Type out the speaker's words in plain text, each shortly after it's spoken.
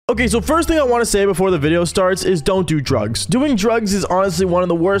Okay, so first thing I want to say before the video starts is don't do drugs. Doing drugs is honestly one of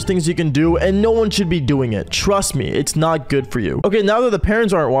the worst things you can do, and no one should be doing it. Trust me, it's not good for you. Okay, now that the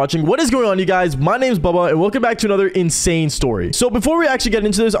parents aren't watching, what is going on, you guys? My name's Bubba, and welcome back to another insane story. So before we actually get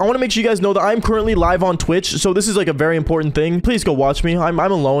into this, I want to make sure you guys know that I'm currently live on Twitch, so this is like a very important thing. Please go watch me. I'm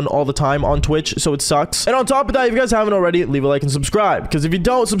alone all the time on Twitch, so it sucks. And on top of that, if you guys haven't already, leave a like and subscribe, because if you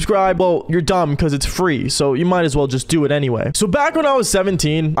don't subscribe, well, you're dumb because it's free, so you might as well just do it anyway. So back when I was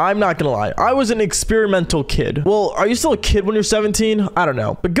 17, I'm not gonna lie, I was an experimental kid. Well, are you still a kid when you're 17? I don't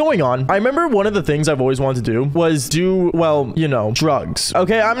know. But going on, I remember one of the things I've always wanted to do was do, well, you know, drugs.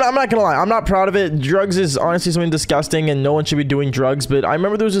 Okay, I'm not gonna lie, I'm not proud of it. Drugs is honestly something disgusting and no one should be doing drugs, but I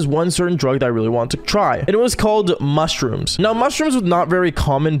remember there was this one certain drug that I really wanted to try, and it was called mushrooms. Now, mushrooms was not very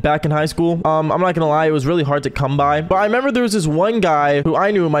common back in high school. I'm not gonna lie, it was really hard to come by, but I remember there was this one guy who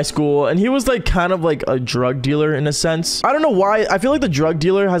I knew in my school, and he was like kind of like a drug dealer in a sense. I don't know why. I feel like the drug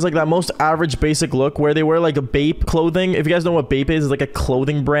dealer has like that most average basic look where they wear like a Bape clothing. If you guys know what Bape is, it's like a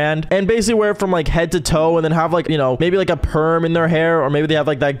clothing brand, and basically wear it from like head to toe, and then have like, you know, maybe like a perm in their hair, or maybe they have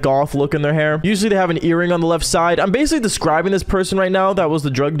like that goth look in their hair. Usually they have an earring on the left side. I'm basically describing this person right now that was the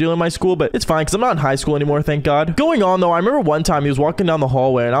drug dealer in my school, but it's fine because I'm not in high school anymore, thank God. Going on though, I remember one time he was walking down the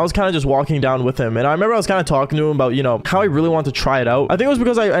hallway, and I was kind of just walking down with him, and I remember I was kind of talking to him about, you know, how I really wanted to try it out. I think it was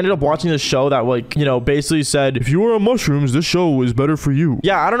because I ended up watching this show that, like, you know, basically said, if you were on mushrooms, this show is better for you.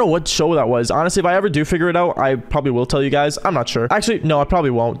 Yeah, I don't know what show that was. Honestly, if I ever do figure it out, I probably will tell you guys. I'm not sure. Actually, no, I probably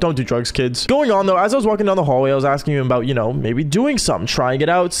won't. Don't do drugs, kids. Going on though, as I was walking down the hallway, I was asking him about, you know, maybe doing something, trying it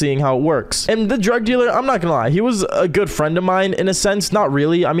out, seeing how it works. And the drug dealer, I'm not gonna lie, he was a good friend of mine in a sense. Not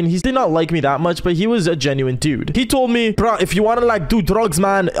really. I mean, he did not like me that much, but he was a genuine dude. He told me, bro, if you want to like do drugs,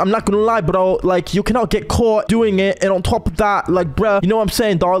 man, I'm not gonna lie, bro, like you cannot get caught doing it, and on top of that, like, bro, you know what I'm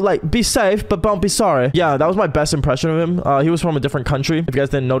saying, dog, like, be safe, but don't be sorry. Yeah, that was my best impression of him. He was from a different country, if you guys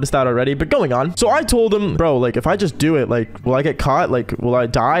didn't notice that already. But going on, so I told him, bro, like, if I just do it, like, will I get caught? Like, will I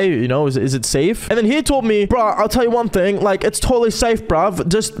die? You know, is it safe? And then he told me, bro, I'll tell you one thing, like, it's totally safe, bruv.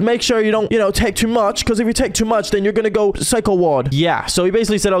 Just make sure you don't, you know, take too much, because if you take too much, then you're gonna go psycho ward. Yeah, so he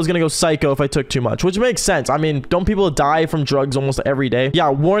basically said I was gonna go psycho if I took too much, which makes sense. I mean, don't people die from drugs almost every day? Yeah,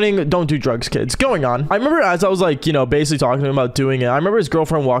 warning, don't do drugs, kids. Going on, I remember as I was like, you know, basically talking to him about doing it, I remember his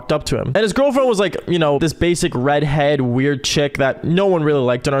girlfriend walked up to him, and his girlfriend was like, you know, this basic redhead weird chick that no one really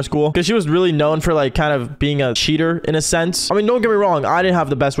liked in our school, because she was really known for like kind of being a cheater in a sense. I mean, don't get me wrong, I didn't have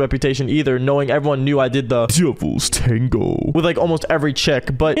the best reputation either, knowing everyone knew I did the devil's tango with like almost every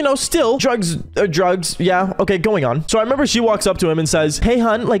chick, but you know, still, drugs are drugs. Yeah, okay, going on. So I remember she walks up to him and says, hey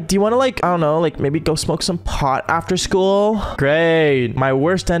hun, like, do you want to, like, I don't know, like maybe go smoke some pot after school? Great. My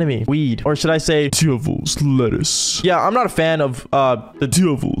worst enemy, weed, or should I say devil's lettuce. Yeah, I'm not a fan of the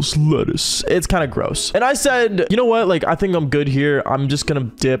devil's lettuce. It's kind of gross. And I said, you know what, like, I think I'm good here. I'm just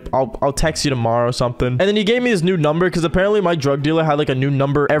gonna dip. I'll text you tomorrow or something. And then he gave me his new number, because apparently my drug dealer had like a new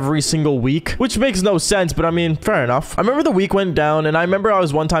number every single week, which makes no sense, but I mean, fair enough. I remember the week went down, and I remember I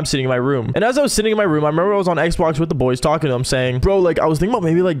was one time sitting in my room, and as I was sitting in my room, I remember I was on Xbox with the boys talking to them, saying, bro, like, I was thinking about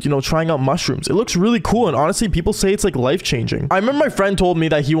maybe, like, you know, trying out mushrooms. It looks really cool, and honestly, people say it's like life-changing. I remember my friend told me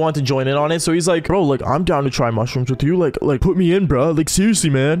that he wanted to join in on it, so he's like, bro, like, I'm down to try mushrooms with you, like put me in, bro, like, seriously,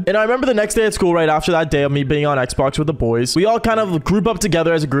 man. And I remember the next day at school, right after that day of me being on Xbox with the boys, we all kind of group up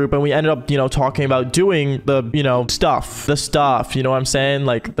together as a group, and we ended up, you know, talking about doing the, you know, the stuff, you know what I'm saying,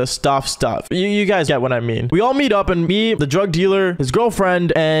 like the stuff. You guys get what I mean. We all meet up, and me, the drug dealer, his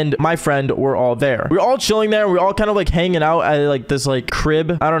girlfriend, and my friend were all there. We were all chilling there. We were all kind of like hanging out at like this like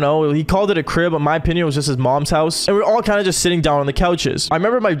crib. I don't know, he called it a crib, but in my opinion it was just his mom's house, and we were all kind of just sitting down on the couches. I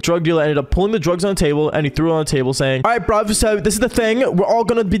remember my drug dealer ended up pulling the drugs on the table, and he threw it on the table saying, all right, bruv, so this is the thing, we're all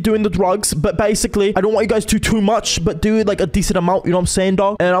gonna be doing the drugs, but basically I don't want you guys to do too much, but do like a decent amount, you know what I'm saying,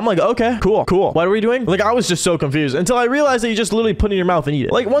 dog? And I'm like, okay, cool. What are we doing? Like, I was just so confused until I realized that you just literally put it in your mouth and eat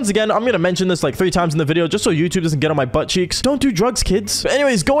it. Like, once again, I'm gonna mention this like 3 times in the video just so YouTube doesn't get on my butt cheeks. Don't do drugs, kids. But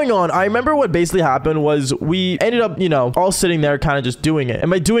anyways, going on, I remember what basically happened was we ended up, you know, all sitting there kind of just doing it. And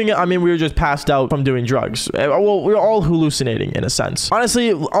by doing it, I mean, we were just passed out from doing drugs. Well, we were all hallucinating in a sense.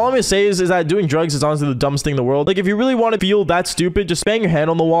 Honestly, all I'm gonna say is that doing drugs is honestly the dumbest thing in the world. Like, if you really want to feel that stupid, just bang your hand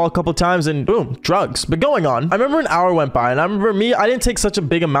on the wall a couple times and boom, drugs. But going on, I remember an hour went by, and I remember I didn't take such a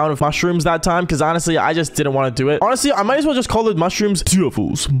big amount of mushrooms that time, because honestly, I just didn't want to do it. Honestly, I might as well just call it mushrooms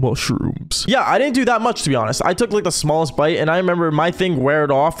devil's mushrooms. Yeah, I didn't do that much, to be honest. I took like the smallest bite, and I remember my thing wear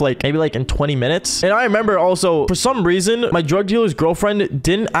it off like maybe like in 20 minutes. And I remember also, for some reason, my drug dealer's girlfriend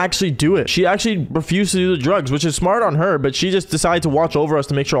didn't actually do it. She actually refused to do the drugs, which is smart on her, but she just decided to watch over us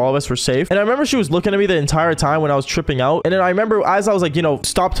to make sure all of us were safe. And I remember she was looking at me the entire time when I was tripping out. And then I remember as I was like, you know,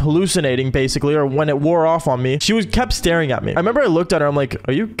 stopped hallucinating basically, or when it wore off on me, she kept staring at me. I remember I looked looked at her. I'm like,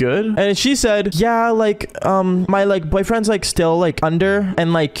 are you good? And she said, yeah, like, my like boyfriend's like still like under,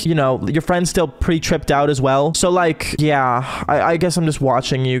 and like, you know, your friend's still pretty tripped out as well. So like, yeah, I guess I'm just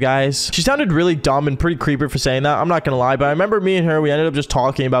watching you guys. She sounded really dumb and pretty creepy for saying that. I'm not gonna lie, but I remember me and her, we ended up just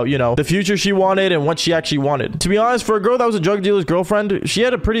talking about, you know, the future she wanted and what she actually wanted. To be honest, for a girl that was a drug dealer's girlfriend, she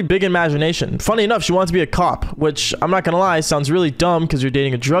had a pretty big imagination. Funny enough, she wanted to be a cop, which I'm not gonna lie, sounds really dumb because you're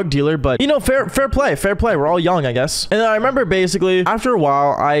dating a drug dealer, but you know, fair play. We're all young, I guess. And then I remember basically after a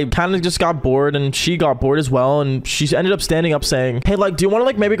while, I kind of just got bored and she got bored as well. And she ended up standing up saying, hey, like, do you want to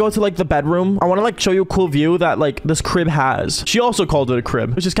like maybe go to like the bedroom? I want to like show you a cool view that like this crib has. She also called it a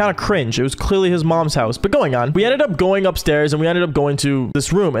crib, which is kind of cringe. It was clearly his mom's house. But going on, we ended up going upstairs and we ended up going to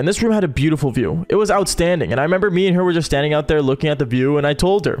this room, and this room had a beautiful view. It was outstanding. And I remember me and her were just standing out there looking at the view, and I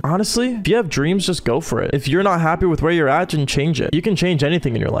told her, honestly, if you have dreams, just go for it. If you're not happy with where you're at, then change it. You can change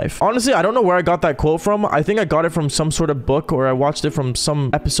anything in your life. Honestly, I don't know where I got that quote from. I think I got it from some sort of book, or I watched it from some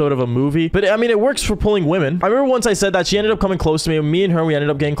episode of a movie. But I mean, it works for pulling women. I remember once I said that, she ended up coming close to me, and me and her, we ended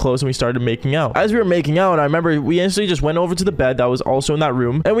up getting close and we started making out. As we were making out, I remember we instantly just went over to the bed that was also in that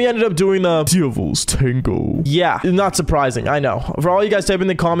room, and we ended up doing the devil's tango. Yeah, not surprising. I know. For all you guys type in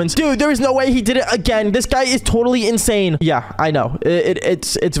the comments, dude, there is no way he did it again. This guy is totally insane. Yeah, I know.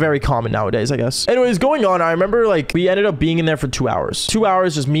 It's very common nowadays, I guess. Anyways, going on, I remember like we ended up being in there for 2 hours. 2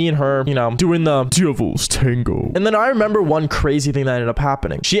 hours, just me and her, you know, doing the devil's tango. And then I remember one crazy thing that ended up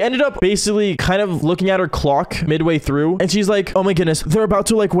happening. She ended up basically kind of looking at her clock midway through, and she's like, oh my goodness, they're about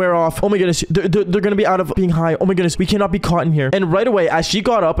to like wear off. Oh my goodness, they're gonna be out of being high. Oh my goodness, we cannot be caught in here. And right away, as she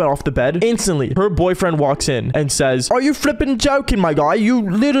got up and off the bed, instantly her boyfriend walks in and says, are you flipping joking, my guy? You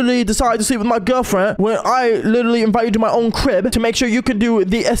literally decided to sleep with my girlfriend when I literally invited you to my own crib to make sure you can do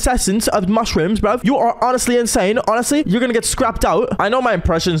the essence of mushrooms, bruv. You are honestly insane. Honestly, you're gonna get scrapped out. I know my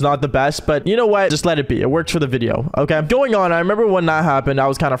impression's not the best, but you know what? Just let it be. It worked for the video, okay? Going on, I remember when that happened, I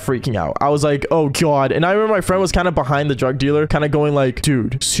was kind of freaking out. I was like, oh god. And I remember my friend was kind of behind the drug dealer, kind of going like,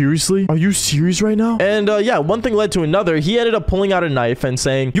 dude, seriously? Are you serious right now? And yeah, one thing led to another. He ended up pulling out a knife and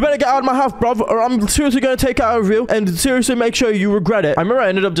saying, you better get out of my house, bruv, or I'm seriously gonna take out of you, and seriously make sure you regret it. I remember I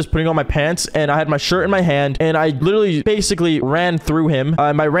ended up just putting on my pants, and I had my shirt in my hand, and I literally basically ran through him.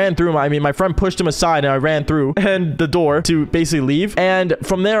 I ran through him. I mean, my friend pushed him aside, and I ran through and the door to basically leave. And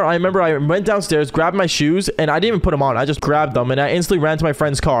from there, I remember I went downstairs, grabbed my shoes, and I didn't even put them on. I just grabbed them, and I instantly ran to my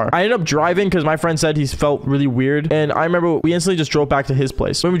friend's car. I ended up driving because my friend said he felt really weird, and I remember we instantly just drove back to his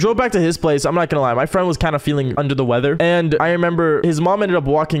place. When we drove back to his place, I'm not gonna lie, my friend was kind of feeling under the weather, and I remember his mom ended up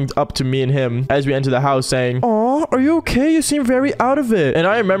walking up to me and him as we entered the house saying, "Aw, are you okay? You seem very out of it." And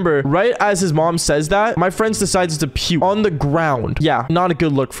I remember right as his mom says that, my friend decides to puke on the ground. Yeah, not a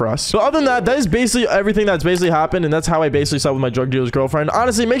good look for us. So other than that, that is basically everything that's basically happened, and that's how I basically slept with my drug dealer's girlfriend.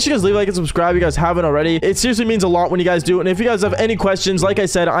 Honestly, make sure you guys leave a like and subscribe if you guys haven't already. It seriously means a lot when you guys do. And if you guys have any questions, like I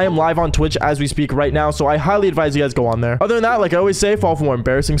said, I am live on Twitch as we speak right now, so I highly advise you guys go on there. Other than that, like I always say, fall for more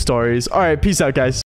embarrassing stories. All right, peace out, guys.